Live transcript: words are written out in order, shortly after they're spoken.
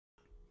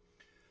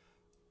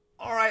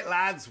All right,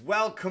 lads,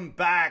 welcome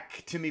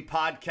back to me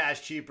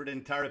podcast, Cheaper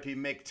Than Therapy.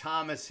 Mick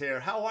Thomas here.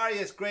 How are you?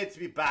 It's great to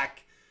be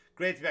back.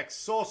 Great to be back.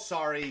 So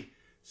sorry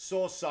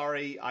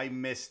I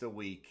missed a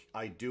week.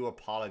 I do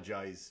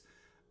apologize.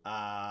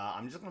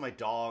 I'm just looking at my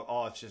dog.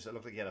 Oh, it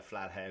looked like he had a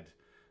flat head.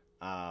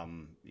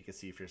 You can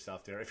see for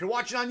yourself there. If you're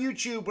watching on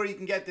YouTube, where you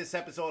can get this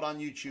episode on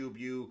YouTube,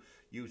 you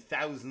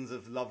thousands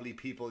of lovely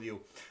people,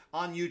 you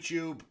on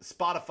YouTube,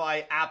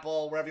 Spotify,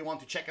 Apple, wherever you want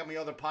to check out my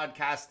other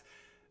podcast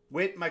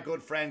with my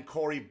good friend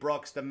Corey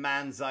Brooks, the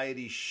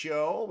Manxiety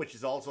Show, which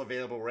is also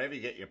available wherever you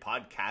get your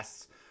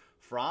podcasts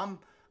from.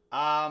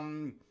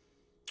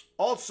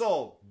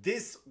 Also,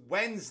 this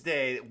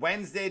Wednesday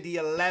the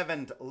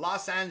 11th,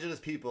 Los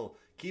Angeles people,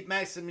 keep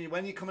messaging me.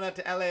 When are you coming out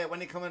to LA? When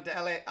are you coming out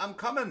to LA? I'm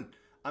coming.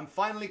 I'm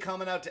finally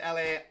coming out to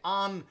LA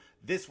on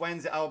this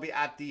Wednesday. I'll be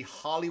at the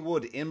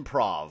Hollywood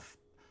Improv.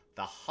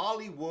 The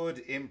Hollywood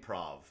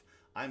Improv.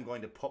 I'm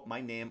going to put my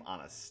name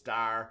on a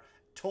star,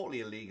 totally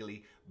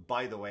illegally,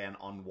 by the way, and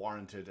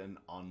unwarranted and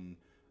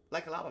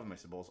like a lot of them, I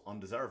suppose,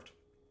 undeserved.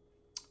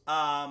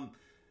 And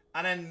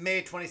then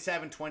May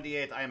 27,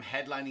 28, I am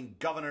headlining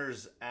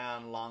Governors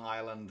and Long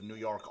Island, New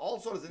York.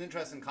 Also, there's an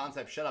interesting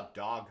concept. Shut up,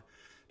 dog.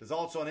 There's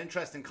also an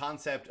interesting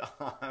concept.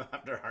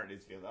 After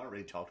Hardy's field, I don't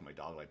really talk to my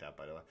dog like that,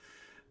 by the way.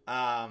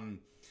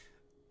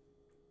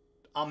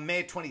 On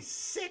May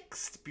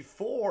 26th,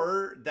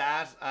 before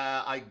that,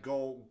 I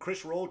go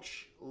Chris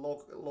Roach,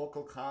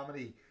 local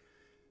comedy,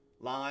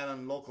 Long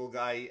Island local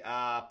guy,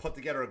 put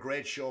together a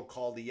great show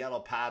called The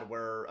Yellow Pad,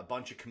 where a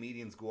bunch of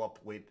comedians go up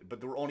with,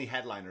 but they were only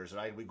headliners,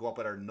 right? We go up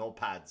with our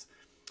notepads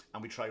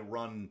and we try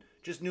run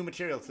just new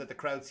material to let the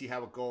crowd see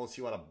how it goes,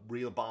 see what a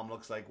real bomb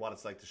looks like, what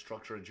it's like to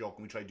structure a joke,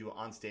 and we try to do it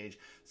on stage.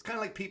 It's kind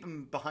of like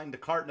peeping behind the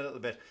curtain a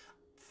little bit.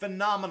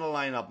 Phenomenal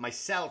lineup.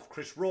 Myself,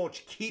 Chris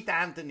Roach, Keith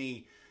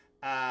Anthony,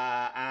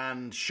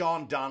 and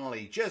Sean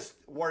Donnelly. Just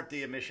worth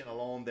the admission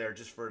alone there,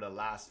 just for the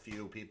last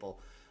few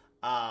people.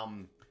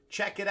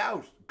 Check it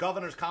out.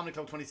 Governor's Comedy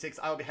Club 26.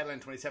 I'll be headlining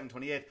 27,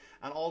 28.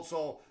 And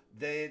also,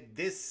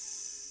 this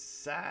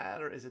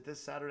Saturday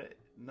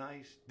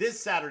night? This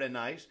Saturday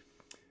night,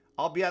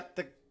 I'll be at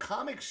the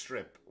comic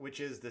strip, which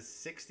is the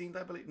 16th,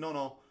 I believe.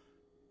 No,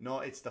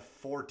 it's the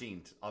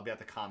 14th. I'll be at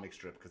the comic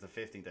strip, because the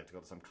 15th I have to go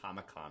to some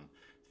Comic-Con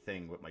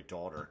thing with my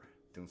daughter,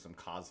 doing some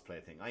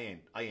cosplay thing. I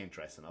ain't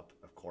dressing up,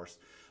 of course.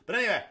 But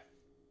anyway,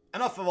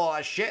 enough of all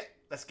that shit.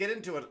 Let's get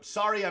into it.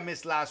 Sorry I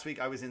missed last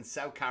week. I was in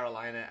South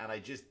Carolina and I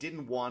just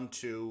didn't want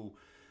to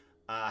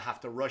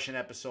have to rush an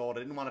episode. I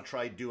didn't want to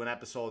try do an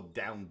episode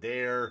down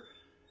there.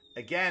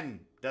 Again,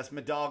 that's my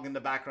dog in the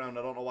background.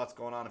 I don't know what's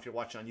going on. If you're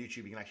watching on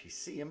YouTube, you can actually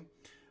see him.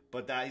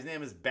 But his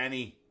name is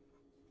Benny.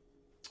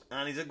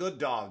 And he's a good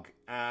dog.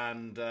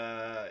 And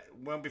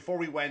before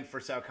we went for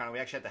South Carolina, we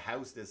actually had to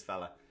house this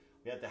fella.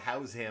 We had to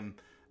house him.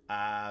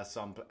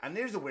 And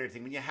there's the weird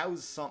thing. When you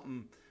house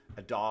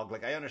a dog,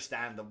 like, I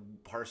understand the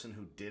person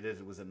who did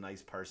it was a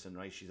nice person,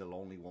 right? She's a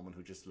lonely woman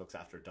who just looks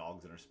after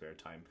dogs in her spare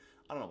time.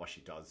 I don't know what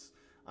she does.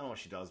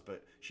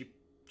 But she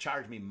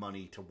charged me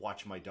money to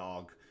watch my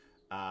dog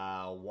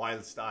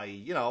whilst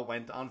I,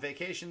 went on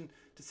vacation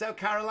to South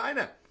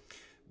Carolina.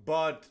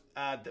 But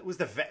it was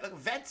the vet. Look,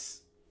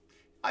 vets,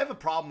 I have a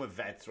problem with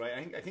vets,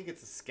 right? I think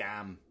it's a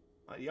scam.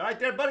 You all right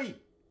there, buddy?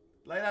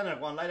 Lie down there.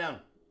 Go on, lie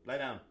down. Lie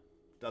down.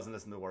 Doesn't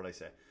listen to the word I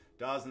say.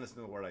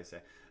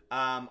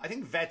 I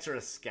think vets are a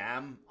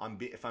scam,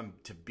 if I'm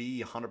to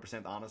be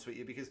 100% honest with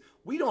you, because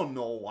we don't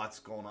know what's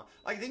going on.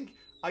 I think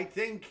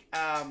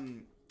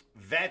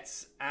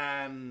vets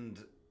and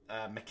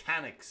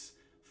mechanics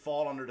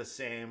fall under the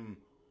same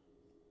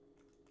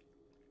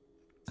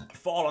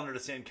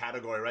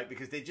category, right?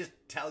 Because they just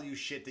tell you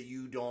shit that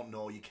you don't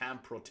know. You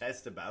can't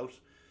protest about.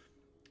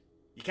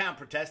 You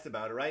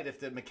it, right?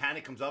 If the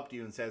mechanic comes up to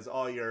you and says,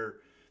 "Oh, you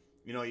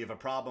have a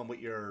problem with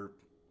your,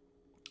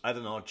 I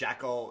don't know,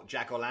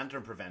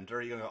 jack-o'-lantern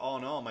preventer," you're going to go, "Oh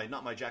no,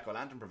 not my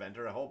jack-o'-lantern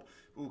preventer. I hope,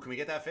 can we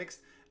get that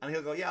fixed?" And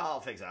he'll go, "Yeah,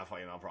 I'll fix that for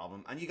you, no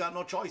problem." And you got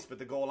no choice but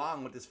to go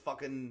along with this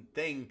fucking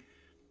thing.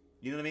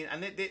 You know what I mean?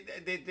 And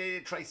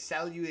they try to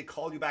sell you, they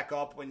call you back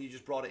up when you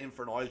just brought it in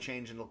for an oil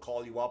change, and they'll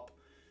call you up.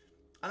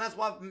 And that's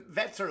what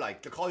vets are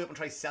like. They'll call you up and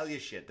try to sell you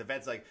shit. The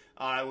vet's like,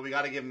 "All right, well, we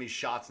got to give him his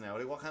shots now."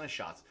 Like, what kind of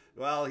shots?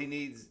 Well, he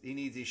needs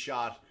his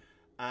shot.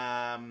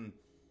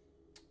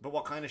 But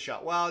what kind of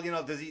shot? Well,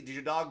 does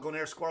your dog go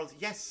near squirrels?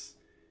 Yes.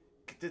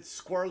 The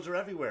squirrels are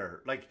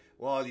everywhere. Like,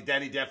 well,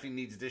 then he definitely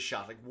needs this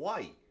shot. Like,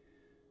 why?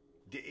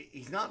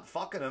 He's not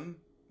fucking him.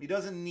 He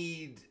doesn't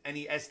need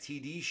any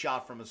STD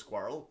shot from a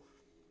squirrel.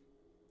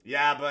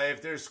 Yeah, but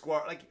if there's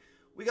squirrel, like,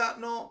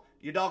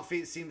 your dog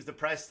seems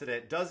depressed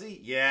today. Does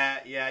he?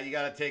 Yeah, you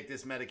got to take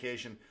this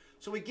medication.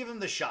 So we give him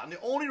the shot. And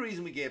the only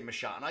reason we gave him a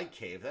shot, and I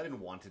caved, I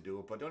didn't want to do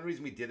it, but the only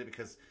reason we did it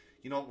because,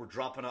 we're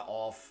dropping it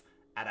off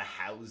at a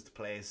housed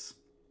place.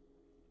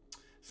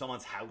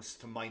 Someone's house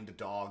to mind the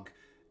dog.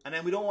 And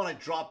then we don't want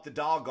to drop the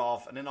dog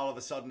off, and then all of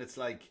a sudden it's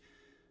like,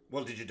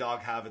 "Well, did your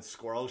dog have its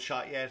squirrel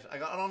shot yet?" I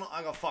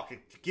go, fuck it.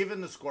 Give him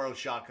the squirrel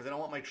shot, because I don't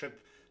want my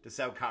trip to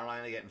South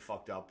Carolina getting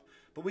fucked up.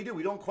 But we do.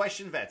 We don't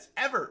question vets.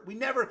 Ever. We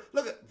never...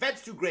 Look,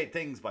 vets do great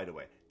things, by the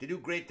way. They do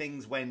great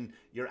things when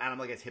your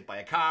animal gets hit by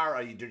a car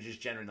or they're just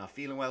generally not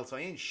feeling well. So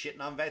I ain't shitting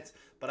on vets,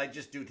 but I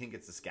just do think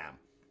it's a scam.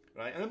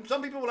 Right? And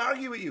some people will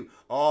argue with you.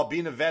 Oh,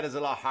 being a vet is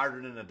a lot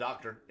harder than a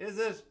doctor. Is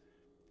it?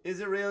 Is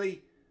it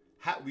really?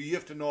 You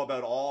have to know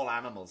about all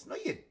animals. No,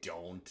 you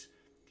don't.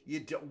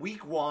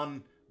 Week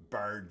one,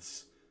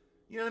 birds.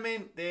 You know what I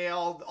mean?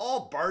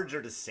 All birds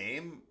are the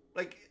same.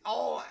 Like,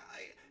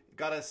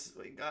 got a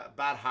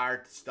bad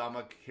heart,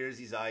 stomach, here's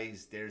his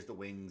eyes, there's the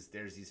wings,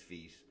 there's his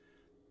feet.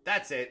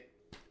 That's it.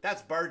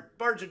 That's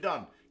birds are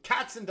done.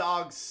 Cats and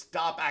dogs,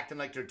 stop acting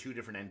like they're two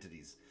different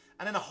entities.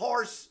 And then a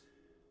horse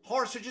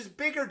are just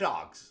bigger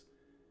dogs.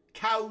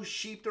 Cows,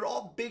 sheep, they're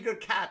all bigger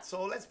cats.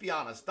 So let's be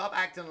honest, stop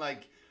acting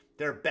like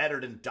they're better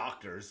than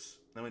doctors.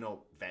 Now we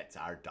know vets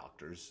are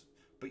doctors,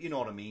 but you know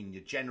what I mean.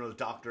 Your general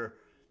doctor,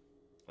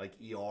 like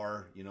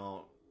ER, you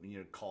know, when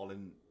you're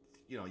calling,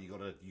 you know, you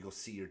go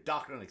see your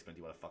doctor and explain to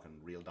you what a fucking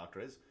real doctor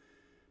is.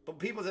 But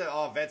people say,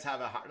 oh, vets have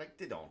a heart. Like,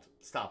 they don't.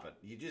 Stop it.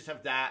 You just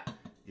have that.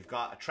 You've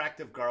got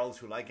attractive girls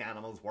who like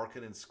animals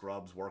working in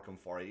scrubs, working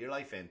for you. Your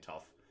life ain't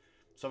tough.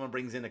 Someone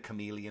brings in a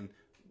chameleon,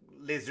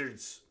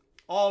 lizards,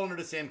 all under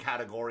the same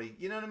category.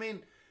 You know what I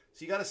mean?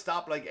 So you got to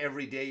stop, like,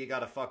 every day you got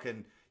to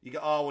fucking,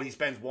 oh, well, he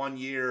spends 1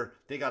 year,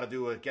 they got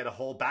to get a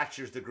whole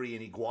bachelor's degree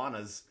in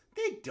iguanas.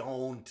 They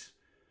don't.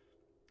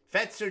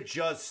 Vets are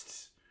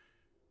just,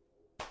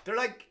 they're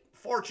like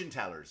fortune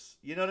tellers.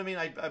 You know what I mean?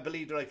 I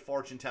believe they're like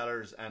fortune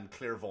tellers and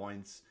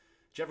clairvoyants.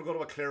 Did you ever go to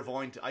a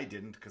clairvoyant? I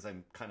didn't, because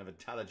I'm kind of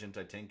intelligent,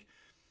 I think.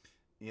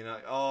 You know,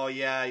 oh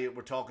yeah,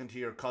 we're talking to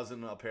your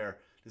cousin up here.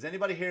 Does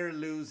anybody here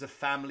lose a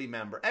family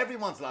member?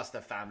 Everyone's lost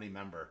a family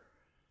member.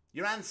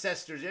 Your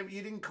ancestors,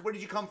 where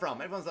did you come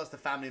from? Everyone's lost a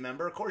family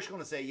member. Of course you're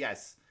going to say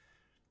yes.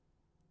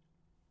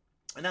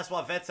 And that's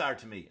what vets are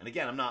to me. And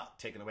again, I'm not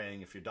taking away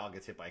if your dog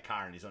gets hit by a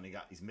car and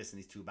he's missing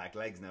his 2 back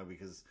legs now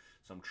because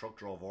some truck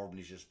drove over and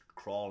he's just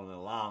crawling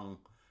along,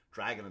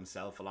 dragging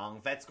himself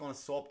along. Vet's going to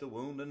sew up the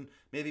wound and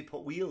maybe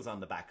put wheels on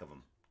the back of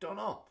him. Don't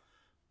know.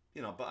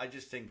 You know, but I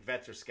just think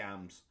vets are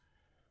scams.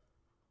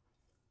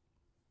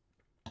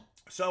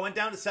 So I went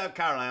down to South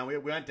Carolina. We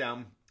went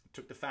down,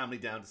 took the family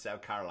down to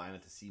South Carolina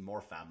to see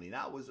more family.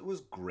 It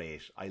was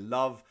great. I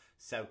love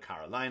South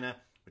Carolina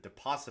with the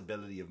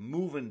possibility of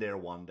moving there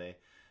one day.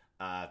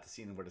 To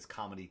see where this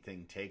comedy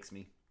thing takes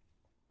me.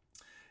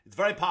 It's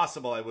very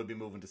possible I would be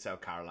moving to South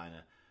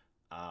Carolina.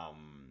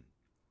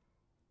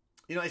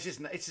 You know, it's just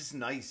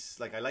nice.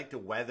 Like, I like the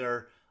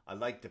weather. I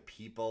like the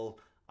people.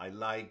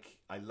 Although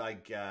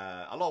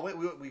we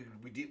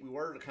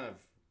were kind of,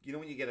 you know,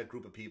 when you get a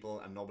group of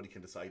people and nobody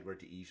can decide where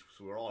to eat.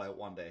 So we were all out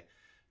one day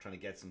trying to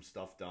get some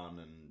stuff done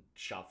and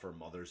shop for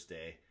Mother's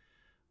Day.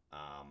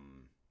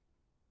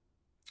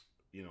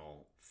 You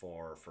know,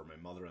 for my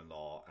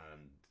mother-in-law,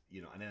 and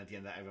you know, and then at the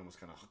end of that, everyone was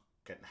kind of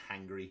getting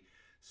hangry,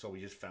 so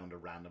we just found a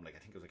random, like, I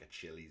think it was like a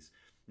Chili's.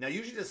 Now,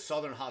 usually the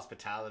Southern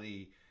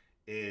hospitality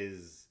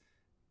is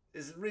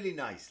really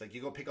nice. Like,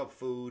 you go pick up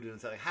food, and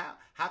it's like,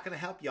 how can I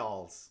help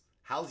y'all's?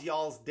 How's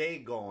y'all's day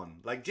going?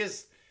 Like,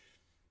 just,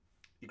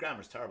 your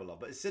grammar's terrible,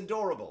 love, but it's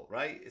adorable,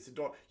 right? It's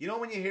adorable. You know,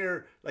 when you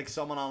hear, like,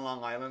 someone on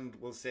Long Island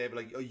will say,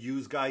 like, oh,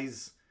 yous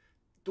guys,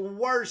 the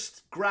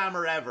worst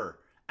grammar ever.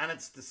 And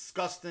it's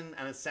disgusting,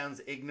 and it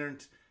sounds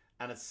ignorant,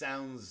 and it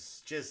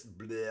sounds just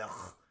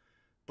blech.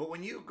 But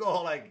when you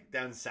go, like,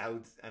 down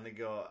south, and they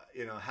go,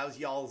 you know, how's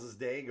y'all's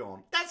day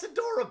going? That's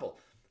adorable.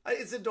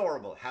 It's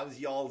adorable. How's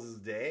y'all's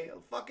day?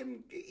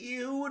 Fucking,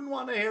 who wouldn't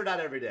want to hear that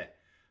every day?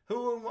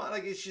 Who wouldn't want,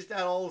 like, it's just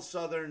that old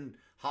Southern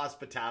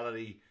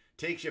hospitality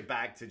takes you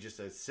back to just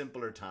a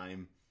simpler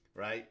time,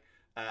 right?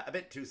 A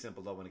bit too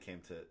simple, though, when it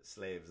came to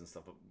slaves and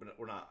stuff. But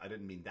we're not, I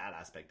didn't mean that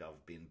aspect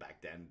of being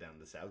back then down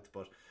the south.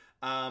 But,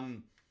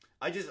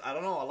 I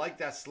don't know, I like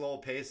that slow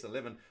pace of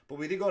living. But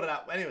we did go to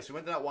that, anyway, so we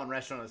went to that one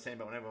restaurant I was saying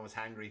about when everyone was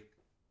hungry.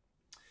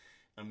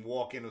 And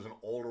walk in, there was an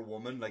older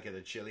woman, like at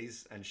a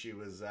Chili's, and she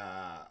was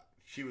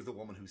the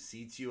woman who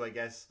seats you, I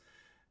guess.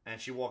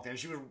 And she walked in, and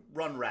she was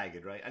run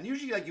ragged, right? And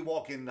usually, like, you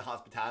walk in the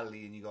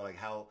hospitality, and you go, like,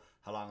 how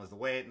long is the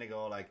wait? And they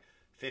go, like,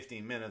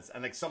 15 minutes.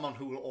 And, like, someone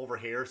who will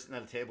overhear sitting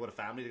at a table with a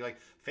family, they're like,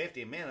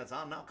 15 minutes?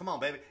 Oh, no, come on,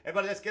 baby.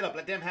 Everybody, let's get up.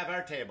 Let them have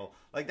our table.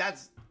 Like,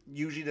 that's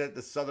usually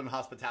the Southern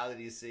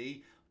hospitality you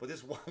see. But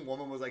this one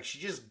woman was like, she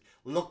just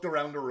looked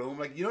around the room.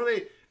 Like, you know,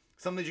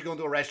 sometimes you go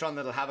into a restaurant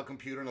that'll have a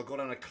computer and they'll go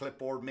down a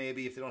clipboard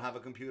maybe if they don't have a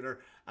computer.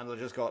 And they'll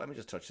just go, let me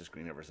just touch the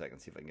screen here for a second,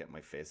 see if I can get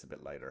my face a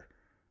bit lighter.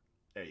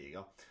 There you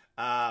go.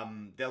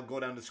 They'll go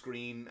down the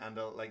screen and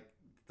they'll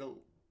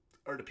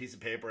earn a piece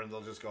of paper and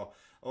they'll just go,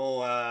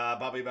 oh,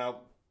 Bobby,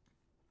 about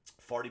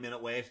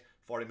 40-minute wait.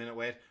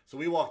 So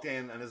we walked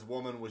in and this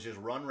woman was just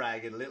run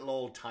ragged, little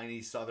old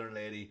tiny Southern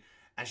lady.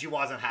 And she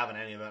wasn't having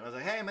any of it. And I was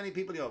like, hey, how many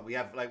people do you have?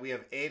 We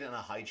have 8 in a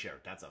high chair.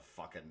 That's a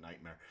fucking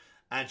nightmare.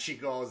 And she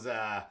goes,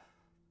 and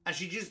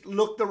she just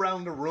looked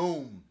around the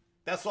room.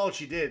 That's all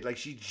she did. Like,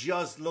 she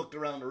just looked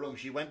around the room.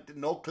 She went to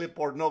no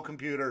clipboard, no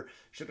computer.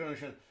 She looked around and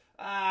she went,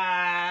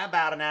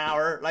 about an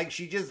hour. Like,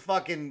 she just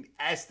fucking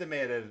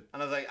estimated.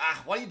 And I was like,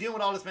 what are you doing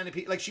with all this many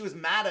people? Like, she was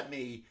mad at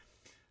me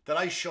that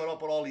I showed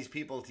up with all these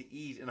people to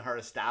eat in her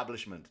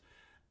establishment.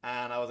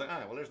 And I was like,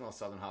 oh, well, there's no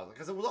Southern Hospitality.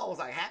 Because it was always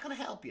like, how can I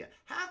help you?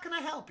 How can I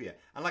help you?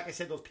 And like I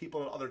said, those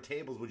people at other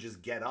tables would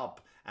just get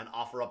up and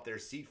offer up their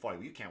seat for you.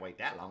 Well, you can't wait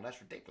that long.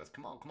 That's ridiculous.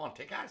 Come on,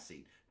 take our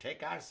seat.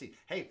 Take our seat.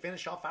 Hey,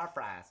 finish off our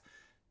fries.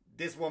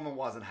 This woman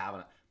wasn't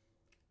having it.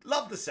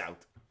 Love the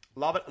South.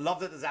 Love it. Love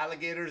that there's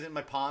alligators in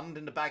my pond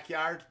in the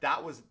backyard.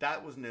 That was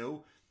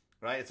new,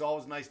 right? It's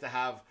always nice to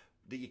have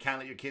that you can't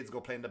let your kids go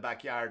play in the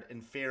backyard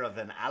in fear of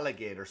an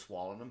alligator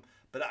swallowing them.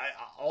 But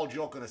all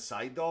joking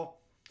aside, though,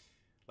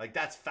 like,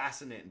 that's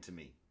fascinating to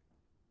me.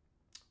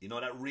 You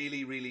know, that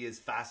really, really is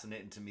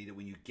fascinating to me, that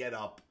when you get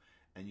up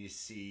and you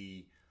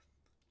see,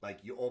 like,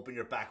 you open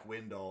your back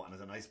window and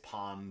there's a nice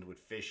pond with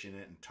fish in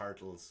it and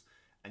turtles,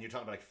 and you're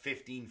talking about like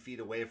 15 feet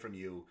away from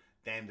you,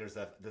 then there's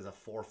a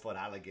 4-foot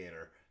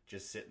alligator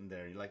just sitting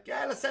there. You're like,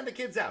 yeah, let's send the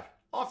kids out.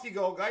 Off you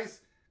go, guys.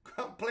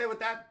 Come play with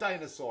that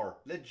dinosaur.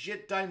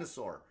 Legit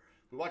dinosaur.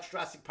 We watch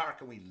Jurassic Park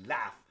and we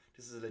laugh.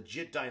 This is a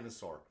legit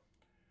dinosaur.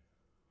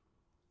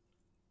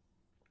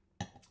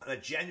 I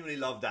genuinely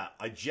love that.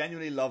 I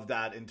genuinely love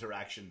that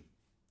interaction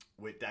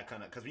with that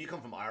kind of... Because when you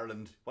come from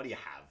Ireland, what do you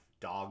have?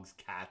 Dogs,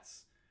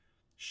 cats,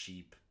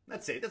 sheep.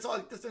 That's it. That's all.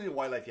 That's the only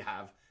wildlife you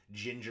have.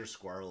 Ginger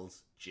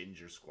squirrels.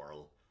 Ginger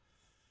squirrel.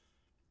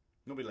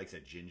 Nobody likes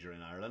a ginger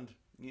in Ireland.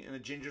 And a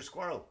ginger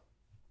squirrel.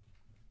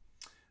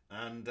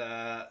 And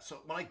so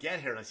when I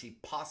get here and I see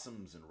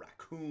possums and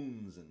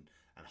raccoons and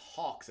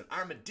hawks and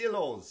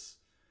armadillos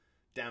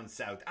down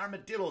south.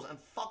 Armadillos and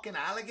fucking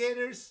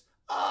alligators.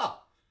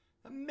 Ah!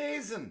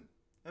 Amazing.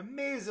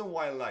 Amazing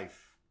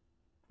wildlife.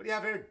 What do you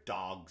have here?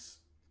 Dogs.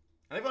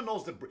 And everyone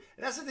knows the breed.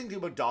 And that's the thing too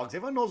about dogs.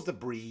 Everyone knows the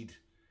breed.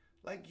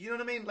 Like, you know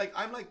what I mean? Like,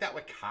 I'm like that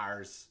with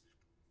cars.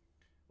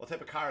 What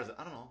type of car is it?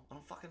 I don't know. I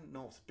don't fucking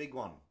know. It's a big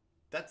one.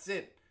 That's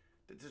it.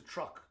 It's a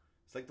truck.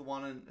 It's like the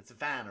one in... It's a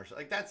van or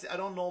something. Like, that's... I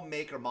don't know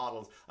make or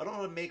models. I don't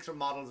know the makes or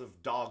models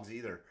of dogs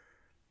either.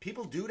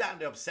 People do that and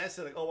they're obsessed.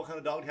 They're like, oh, what kind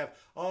of dog do you have?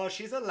 Oh,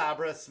 she's a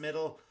Labra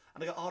Smiddle.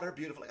 And they go, oh, they're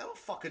beautiful. Like, I don't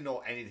fucking know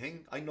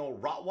anything. I know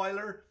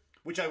Rottweiler.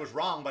 Which I was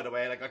wrong, by the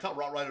way. Like, I thought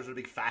Rottweilers were the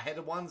big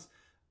fat-headed ones.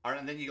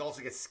 And then you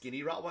also get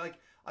skinny Rottweiler. Like,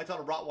 I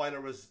thought a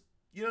Rottweiler was,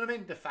 you know what I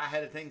mean? The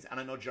fat-headed things. And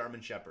I know German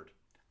Shepherd.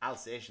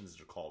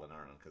 Alsatians are called in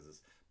Ireland because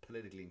it's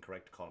politically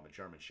incorrect to call them a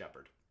German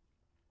Shepherd.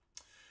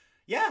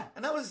 Yeah,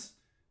 and that was...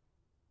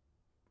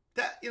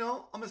 That, you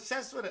know, I'm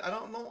obsessed with it. I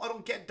don't know. I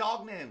don't get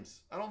dog names.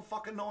 I don't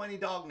fucking know any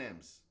dog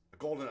names.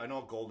 I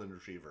know a golden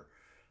retriever.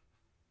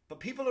 But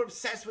people are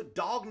obsessed with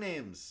dog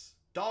names.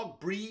 Dog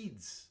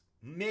breeds.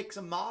 Makes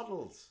and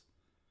models.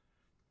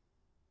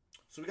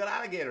 So we got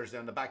alligators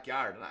down the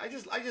backyard, and I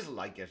just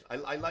like it.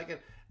 I like it.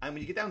 And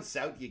when you get down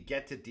south, you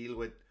get to deal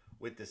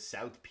with the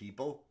South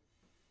people.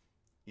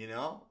 You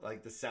know,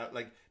 like the South,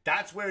 like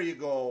that's where you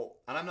go.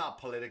 And I'm not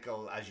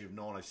political, as you've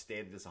known. I've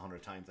stated this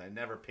 100 times. I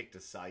never picked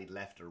a side,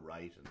 left or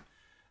right,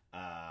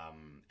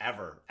 and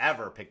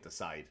ever picked a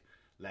side,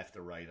 left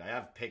or right.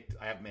 I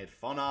have made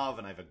fun of,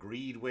 and I've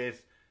agreed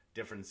with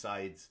different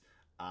sides.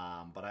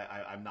 But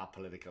I'm not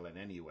political in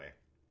any way.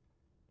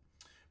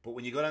 But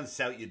when you go down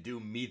south, you do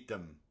meet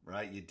them,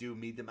 right? You do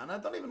meet them. And I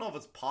don't even know if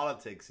it's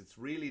politics. It's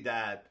really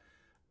that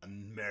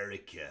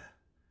America,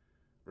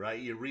 right?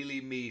 You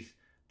really meet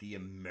the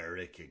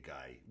America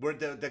guy. We're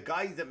the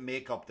guys that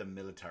make up the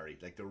military,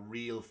 like the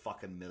real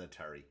fucking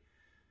military.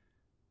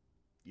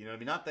 You know what I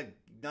mean?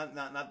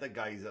 Not the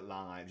guys at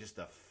Long Island, just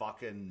the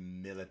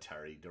fucking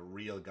military. The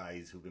real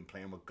guys who've been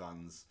playing with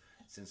guns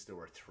since they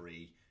were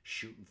 3,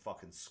 shooting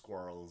fucking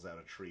squirrels out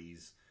of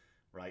trees,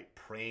 right?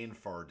 Praying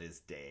for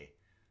this day.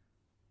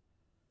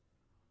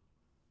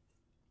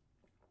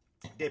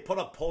 They put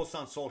up posts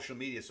on social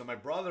media. So my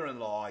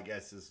brother-in-law, I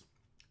guess, is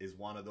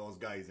one of those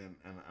guys, and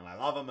I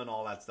love him and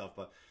all that stuff,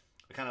 but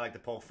I kind of like to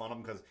poke fun of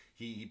him because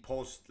he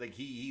posts, like,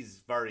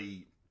 he's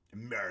very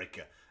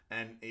America.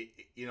 And,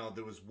 you know,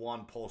 there was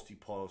one post he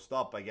posted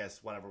up, I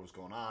guess, whatever was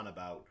going on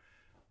about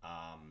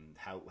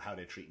how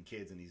they're treating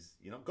kids, and he's,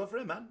 you know, good for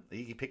him, man.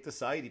 He picked a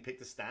side, he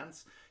picked a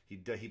stance. He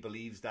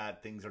believes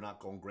that things are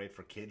not going great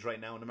for kids right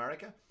now in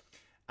America,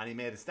 and he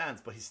made a stance,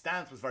 but his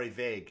stance was very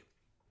vague.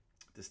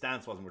 The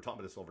stance wasn't, we're talking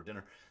about this over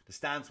dinner, the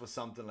stance was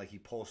something like he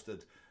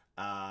posted,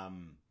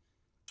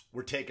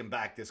 we're taking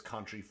back this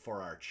country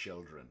for our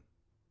children.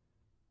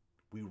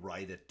 We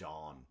ride at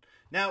dawn.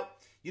 Now,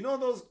 you know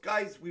those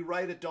guys, we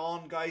ride at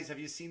dawn guys, have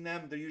you seen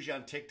them? They're usually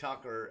on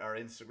TikTok or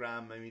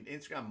Instagram. I mean,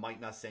 Instagram might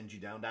not send you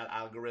down that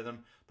algorithm,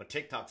 but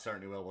TikTok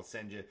certainly will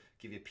send you,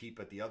 give you a peep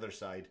at the other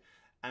side.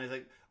 And it's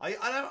like, I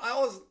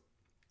was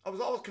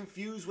always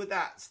confused with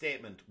that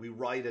statement, we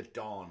ride at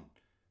dawn.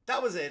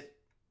 That was it.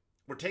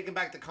 We're taking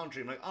back the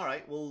country. I'm like, all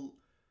right, well,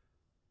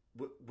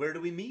 where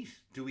do we meet?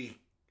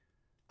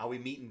 Are we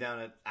meeting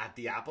down at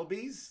the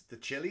Applebee's, the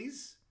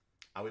Chili's?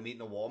 Are we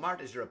meeting at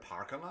Walmart? Is there a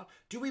parking lot?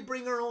 Do we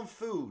bring our own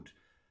food?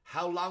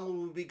 How long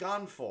will we be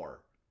gone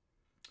for?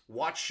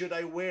 What should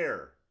I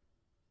wear?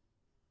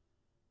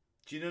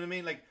 Do you know what I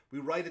mean? Like, we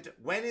write it.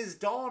 When is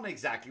dawn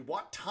exactly?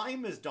 What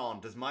time is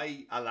dawn? Does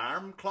my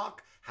alarm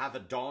clock have a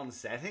dawn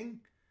setting?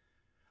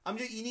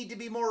 You need to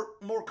be more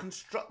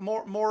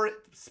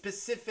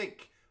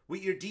specific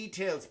with your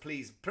details,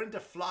 please. Print a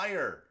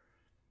flyer.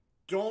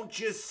 Don't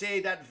just say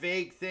that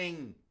vague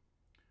thing.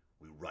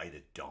 We write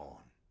at dawn.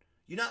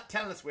 You're not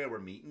telling us where we're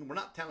meeting. We're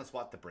not telling us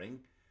what to bring.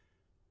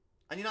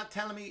 And you're not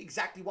telling me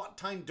exactly what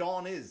time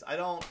dawn is. I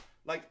don't,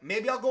 like,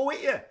 maybe I'll go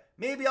with you.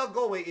 Maybe I'll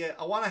go with you.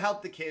 I want to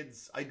help the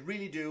kids. I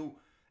really do.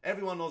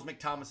 Everyone knows Mick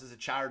Thomas is a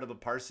charitable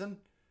person.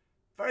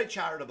 Very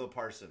charitable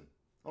person.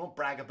 I don't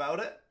brag about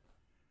it.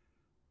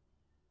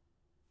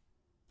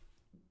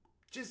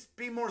 Just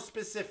be more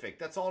specific.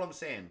 That's all I'm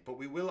saying. But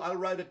I'll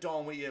write it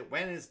dawn with you.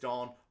 When is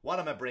dawn? What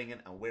am I bringing?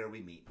 And where are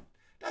we meeting?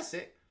 That's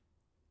it.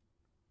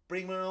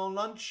 Bring my own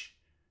lunch.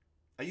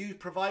 Are you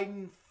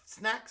providing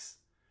snacks?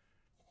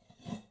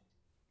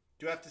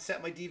 Do I have to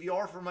set my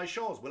DVR for my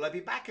shows? Will I be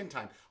back in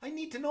time? I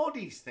need to know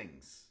these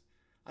things.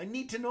 I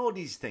need to know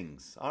these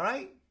things. All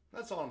right?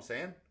 That's all I'm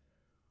saying.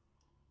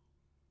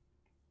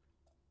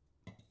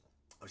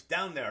 I was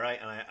down there, right?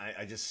 And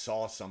I just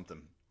saw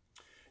something.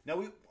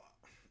 Now,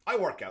 I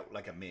work out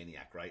like a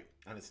maniac, right?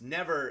 And it's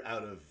never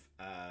out of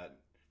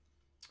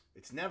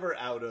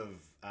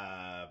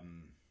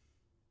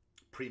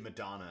prima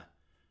donna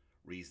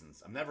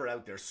reasons. I'm never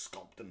out there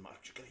sculpting. I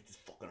should get this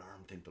fucking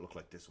arm thing to look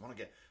like this. I want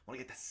to get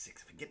that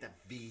six. If I can get that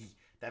V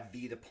that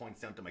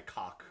points down to my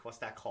cock. What's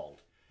that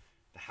called?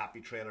 The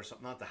happy trail or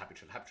something? Not the happy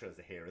trail. The happy trail is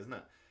the hair, isn't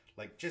it?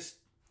 Like, just,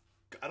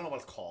 I don't know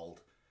what it's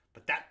called,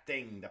 but that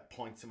thing that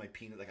points to my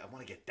penis. Like, I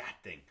want to get that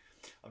thing.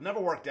 I've never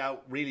worked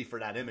out really for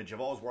that image.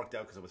 I've always worked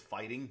out because I was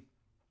fighting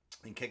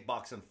in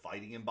kickboxing,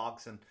 fighting in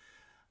boxing.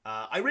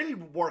 I really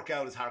work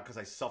out as hard because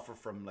I suffer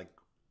from like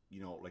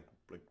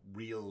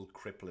real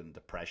crippling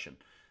depression.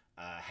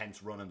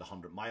 Hence running the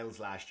 100 miles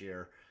last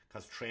year,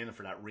 because training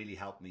for that really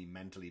helped me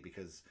mentally,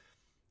 because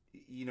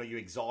you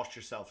exhaust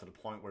yourself to the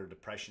point where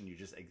depression, you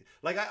just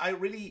like, I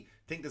really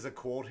think there's a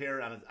quote here,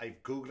 and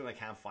I've googled and I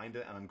can't find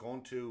it, and I'm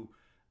going to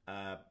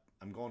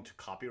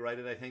copyright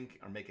it, I think,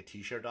 or make a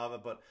t-shirt of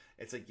it, but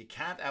it's like, you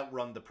can't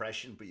outrun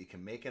depression, but you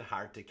can make it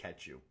hard to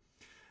catch you.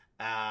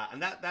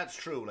 And that's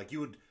true. Like, you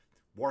would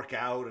work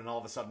out and all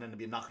of a sudden there'd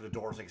be a knock at the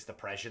door. It's like, it's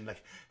depression.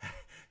 Like,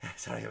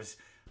 sorry,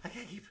 I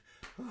can't keep,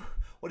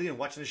 what are you doing,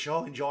 watching the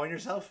show, enjoying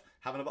yourself,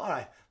 having a, all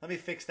right, let me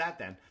fix that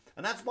then.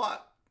 And that's why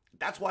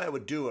I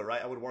would do it,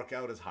 right? I would work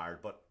out as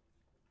hard. But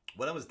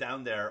when I was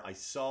down there, I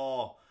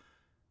saw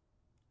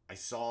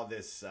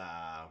this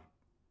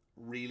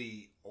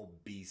really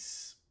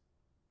obese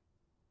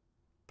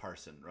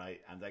person,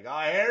 right? And like,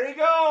 oh, here he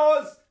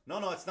goes.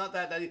 No, it's not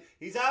that.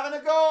 He's having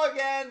a go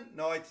again.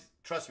 No,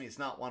 trust me, it's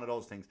not one of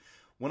those things.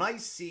 When I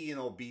see an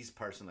obese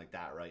person like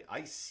that, right,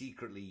 I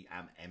secretly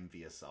am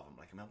envious of him.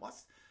 Like, man, what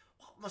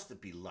must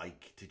it be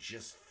like to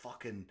just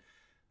fucking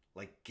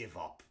like give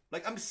up?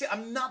 Like,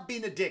 I'm not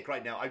being a dick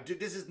right now.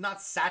 This is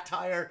not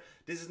satire.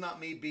 This is not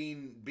me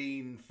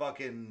being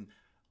fucking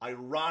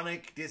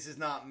ironic. This is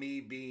not me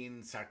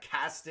being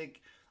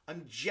sarcastic.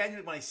 I'm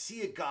genuine. When I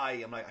see a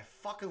guy, I'm like, I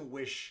fucking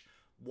wish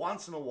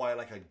once in a while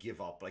I could give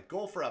up. Like,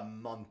 go for a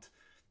month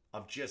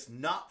of just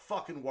not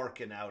fucking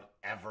working out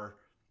ever.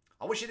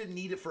 I wish I didn't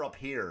need it for up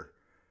here.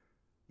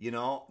 You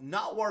know?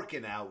 Not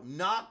working out.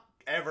 Not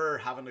ever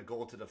having to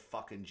go to the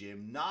fucking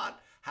gym. Not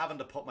having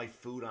to put my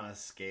food on a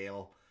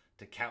scale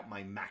to count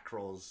my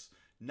macros.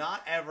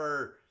 Not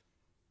ever,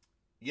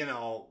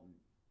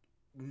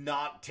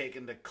 not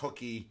taking the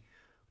cookie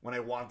when I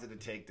wanted to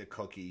take the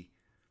cookie.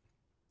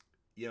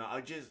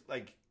 I just,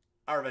 like,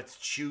 or if it's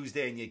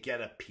Tuesday and you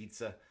get a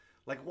pizza.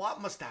 Like,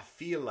 what must that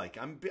feel like?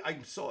 I'm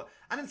so,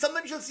 and then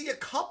sometimes you'll see a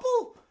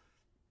couple.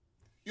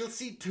 You'll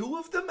see two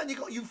of them and you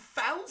go, you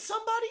found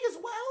somebody as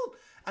well.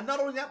 And not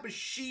only that, but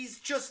she's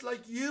just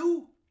like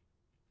you.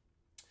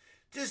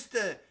 Just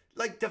the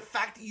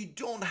fact that you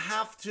don't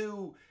have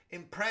to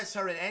impress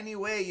her in any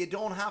way. You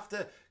don't have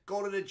to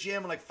go to the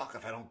gym and like, fuck,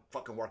 if I don't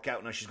fucking work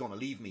out now, she's going to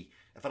leave me.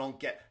 If I don't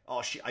get,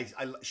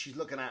 she's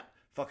looking at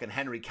fucking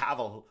Henry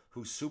Cavill,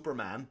 who's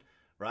Superman,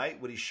 right?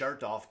 With his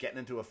shirt off, getting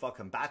into a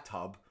fucking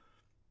bathtub,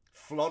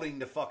 flooding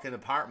the fucking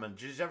apartment.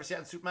 Did you ever see that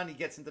in Superman? He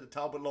gets into the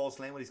tub with Lois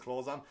Lane with his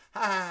clothes on. Ha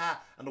ha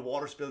ha. And the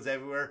water spills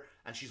everywhere.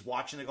 And she's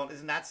watching it going,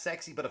 isn't that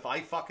sexy? But if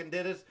I fucking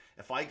did it,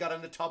 if I got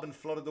in the tub and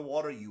flooded the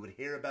water, you would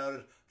hear about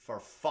it for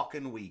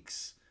fucking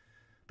weeks.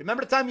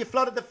 Remember the time you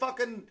flooded the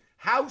fucking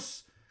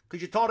house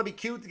because you thought it'd be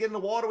cute to get in the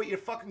water with your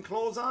fucking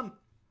clothes on?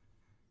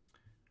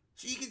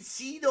 So you can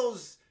see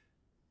those,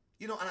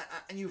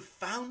 and you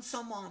found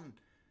someone.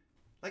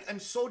 Like, I'm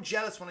so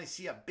jealous when I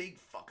see a big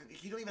fucking,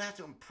 you don't even have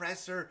to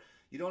impress her.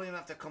 You don't even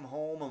have to come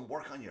home and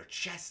work on your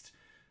chest.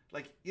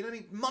 Like, you know what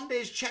I mean?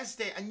 Monday's chest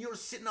day and you're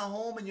sitting at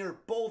home and you're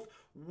both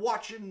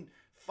watching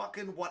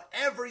fucking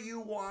whatever you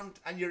want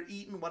and you're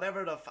eating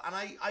whatever and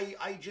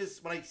I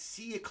just, when I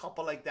see a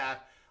couple like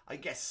that, I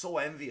get so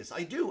envious.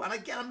 I do. And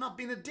again, I'm not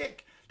being a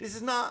dick.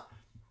 It's not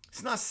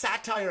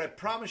satire, I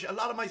promise you. A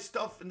lot of my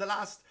stuff in the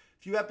last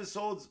few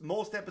episodes,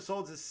 most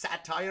episodes, is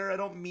satire. I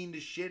don't mean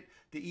the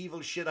evil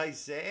shit I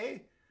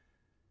say.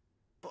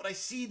 But I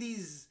see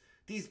these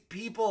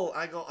people,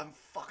 I go, I'm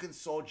fucking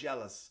so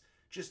jealous.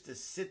 just to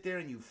sit there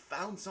and you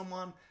found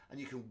someone and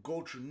you can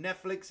go through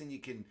Netflix and you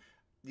can,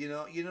 you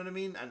know what I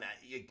mean? And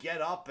you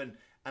get up and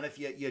if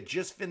you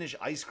just finish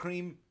ice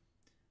cream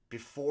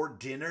before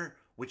dinner,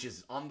 which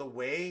is on the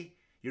way,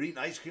 you're eating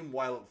ice cream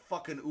while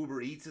fucking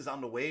Uber Eats is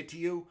on the way to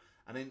you,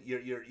 and then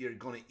you're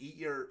gonna eat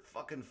your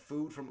fucking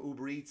food from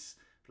Uber Eats,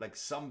 like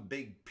some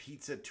big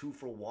pizza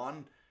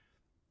 2-for-1,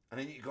 and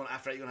then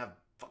after that you're gonna have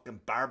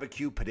fucking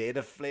barbecue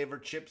potato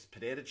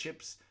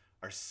chips,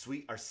 or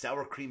sweet or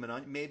sour cream and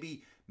onion,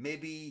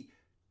 maybe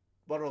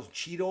what are those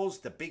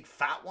Cheetos, the big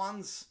fat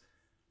ones.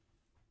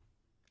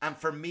 And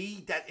for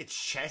me, that it's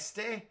chest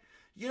day.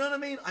 You know what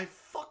I mean? I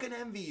fucking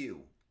envy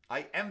you.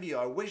 I envy you.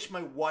 I wish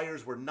my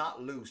wires were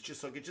not loose, just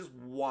so I could just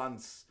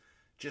once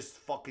just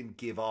fucking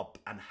give up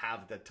and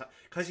have the time.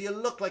 Because you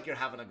look like you're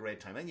having a great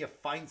time. Then you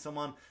find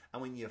someone,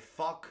 and when you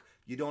fuck,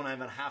 you don't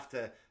even have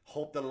to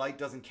hope the light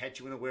doesn't catch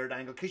you in a weird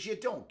angle, because you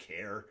don't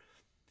care.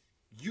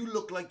 You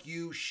look like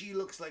you, she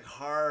looks like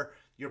her.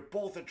 You're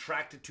both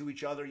attracted to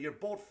each other. You're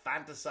both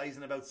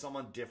fantasizing about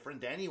someone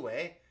different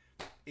anyway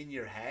in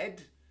your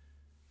head.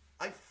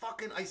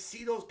 I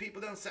see those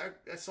people down South,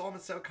 I saw them in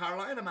South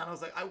Carolina, man. I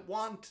was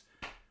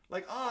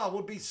like, it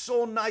would be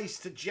so nice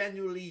to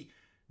genuinely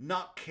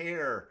not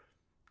care.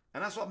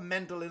 And that's what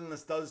mental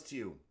illness does to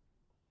you.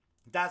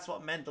 That's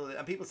what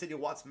and people say to you,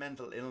 what's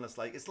mental illness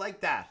like? It's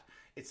like that.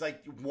 It's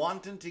like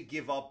wanting to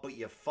give up, but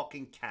you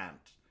fucking can't.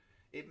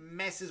 It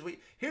messes with you.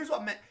 Here's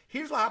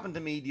what happened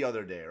to me the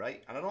other day,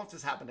 right? And I don't know if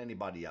this happened to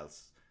anybody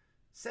else.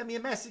 Send me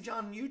a message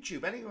on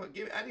YouTube.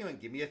 Anyone,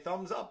 give me a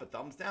thumbs up, a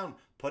thumbs down.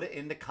 Put it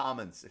in the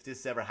comments if this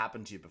has ever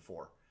happened to you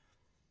before.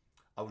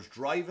 I was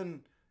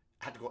driving,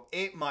 I had to go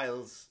 8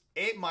 miles.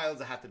 8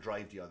 miles I had to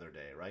drive the other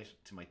day, right?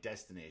 To my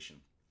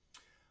destination.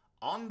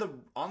 On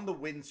the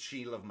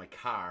windshield of my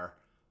car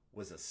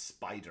was a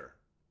spider.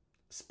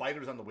 A spider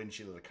was on the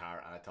windshield of the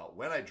car, and I thought,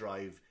 when I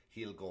drive,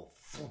 he'll go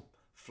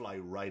fly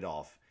right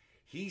off.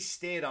 He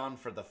stayed on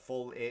for the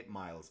full 8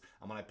 miles.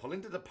 And when I pull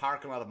into the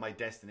parking lot of my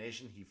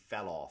destination, he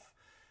fell off.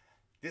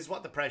 This is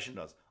what depression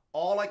does.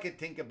 All I could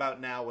think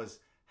about now was,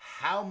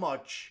 how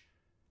much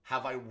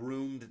have I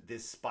ruined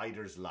this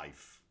spider's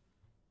life?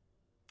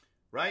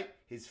 Right?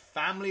 His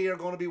family are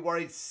going to be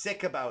worried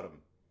sick about him.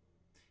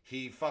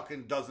 He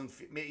fucking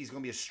he's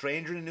going to be a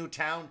stranger in a new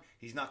town.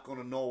 He's not going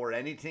to know where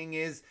anything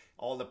is.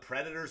 All the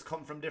predators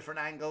come from different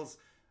angles.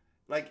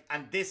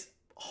 And this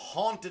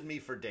haunted me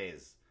for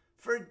days.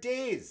 For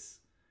days.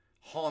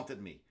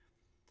 Haunted me.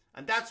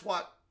 And that's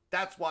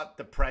what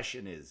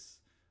depression is.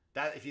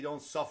 That if you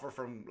don't suffer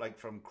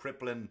from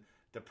crippling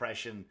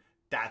depression,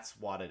 that's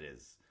what it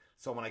is.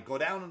 So when I go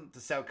down to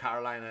South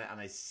Carolina and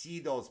I see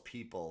those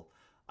people,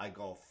 I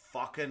go,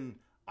 fucking,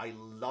 I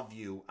love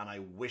you, and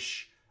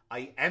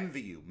I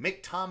envy you.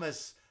 Mick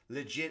Thomas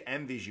legit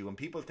envies you. And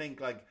people think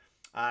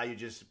you're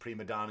just a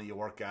prima donna, you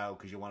work out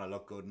because you want to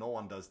look good. No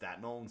one does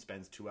that. No one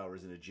spends 2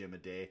 hours in a gym a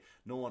day.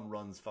 No one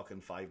runs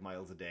fucking 5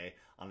 miles a day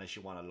unless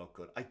you want to look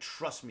good.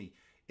 Trust me,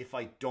 if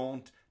I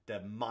don't,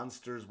 the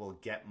monsters will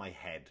get my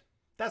head.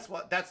 That's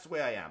the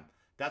way I am.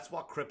 That's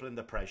what crippling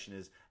depression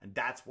is, and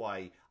that's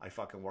why I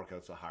fucking work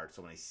out so hard.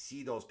 So when I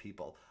see those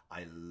people,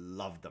 I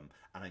love them,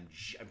 and I'm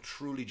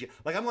truly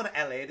I'm going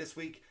to LA this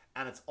week,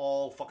 and it's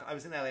all fucking. I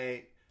was in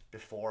LA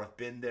before. I've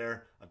been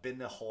there. I've been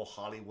the whole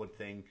Hollywood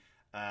thing.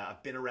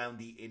 I've been around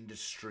the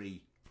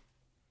industry,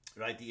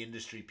 right? The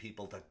industry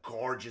people, the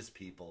gorgeous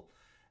people,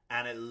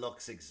 and it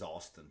looks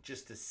exhausting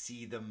just to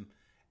see them.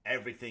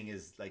 Everything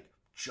is like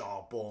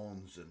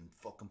jawbones and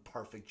fucking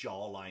perfect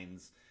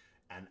jawlines.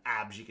 And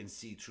abs you can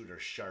see through their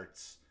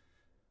shirts.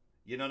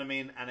 You know what I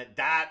mean? And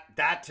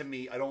that to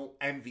me, I don't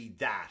envy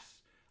that.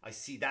 I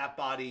see that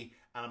body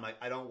and I'm like,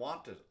 I don't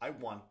want it. I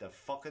want the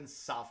fucking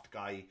soft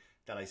guy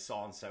that I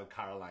saw in South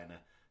Carolina.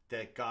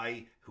 The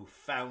guy who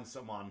found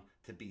someone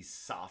to be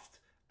soft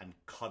and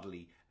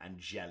cuddly and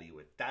jelly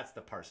with. That's the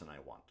person I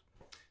want.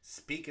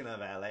 Speaking of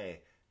LA,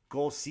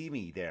 go see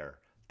me there.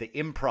 The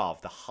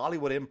Improv, the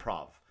Hollywood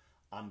Improv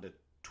on the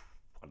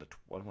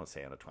what am I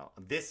saying, on the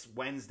 12th? This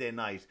Wednesday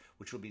night,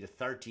 which will be the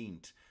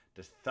 13th.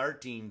 The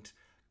 13th,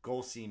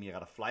 go see me. I got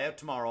to fly out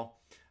tomorrow.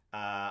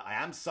 I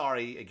am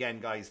sorry, again,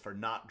 guys, for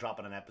not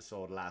dropping an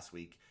episode last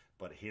week.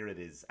 But here it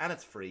is. And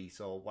it's free,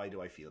 so why do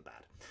I feel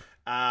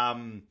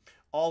bad?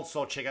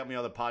 Also, check out my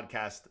other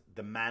podcast,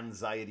 The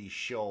Manxiety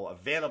Show,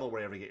 available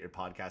wherever you get your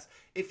podcast.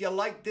 If you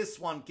like this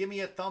one, give me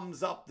a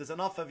thumbs up. There's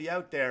enough of you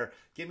out there.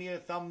 Give me a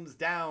thumbs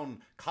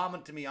down.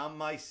 Comment to me on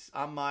my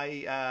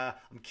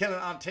I'm killing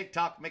it on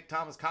TikTok, Mick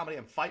Thomas Comedy.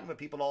 I'm fighting with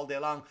people all day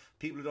long.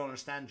 People who don't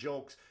understand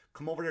jokes.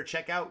 Come over there,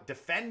 check out.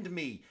 Defend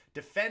me.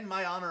 Defend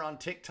my honor on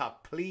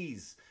TikTok,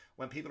 please.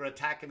 When people are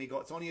attacking me, go,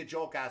 it's only a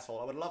joke,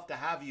 asshole. I would love to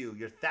have you.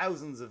 You're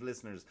thousands of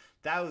listeners.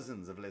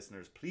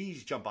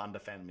 Please jump on,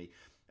 defend me.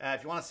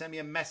 If you want to send me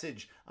a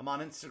message, I'm on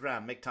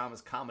Instagram, Mick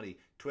Thomas Comedy.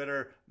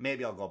 Twitter,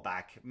 maybe I'll go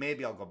back.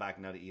 Maybe I'll go back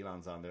now that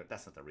Elon's on there.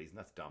 That's not the reason.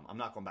 That's dumb. I'm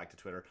not going back to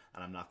Twitter,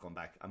 and I'm not going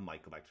back. I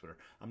might go back to Twitter.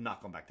 I'm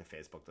not going back to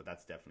Facebook, though.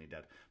 That's definitely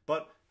dead.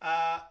 But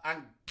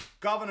on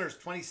Governors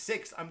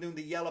 26th, I'm doing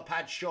the Yellow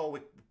Pad show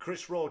with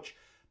Chris Roach.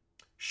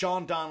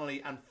 Sean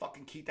Donnelly and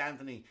fucking Keith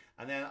Anthony.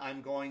 And then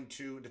I'm going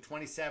to the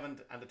 27th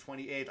and the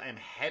 28th. I am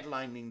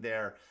headlining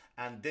there.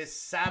 And this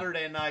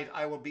Saturday night,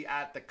 I will be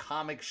at the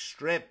Comic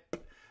Strip.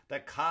 The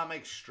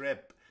Comic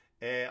Strip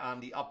on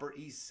the Upper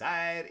East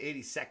Side,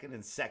 82nd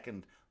and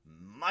 2nd.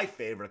 My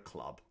favorite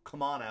club.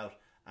 Come on out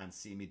and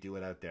see me do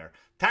it out there.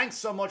 Thanks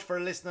so much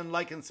for listening,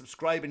 liking,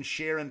 subscribing,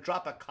 sharing.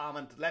 Drop a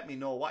comment. Let me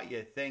know what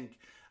you think.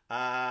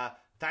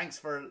 Thanks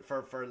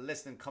for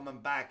listening, coming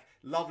back.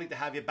 Lovely to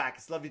have you back.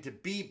 It's lovely to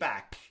be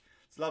back.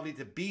 It's lovely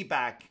to be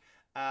back.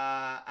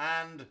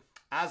 And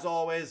as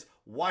always,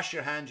 wash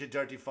your hands, you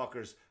dirty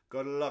fuckers.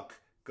 Good luck.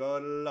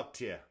 Good luck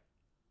to you.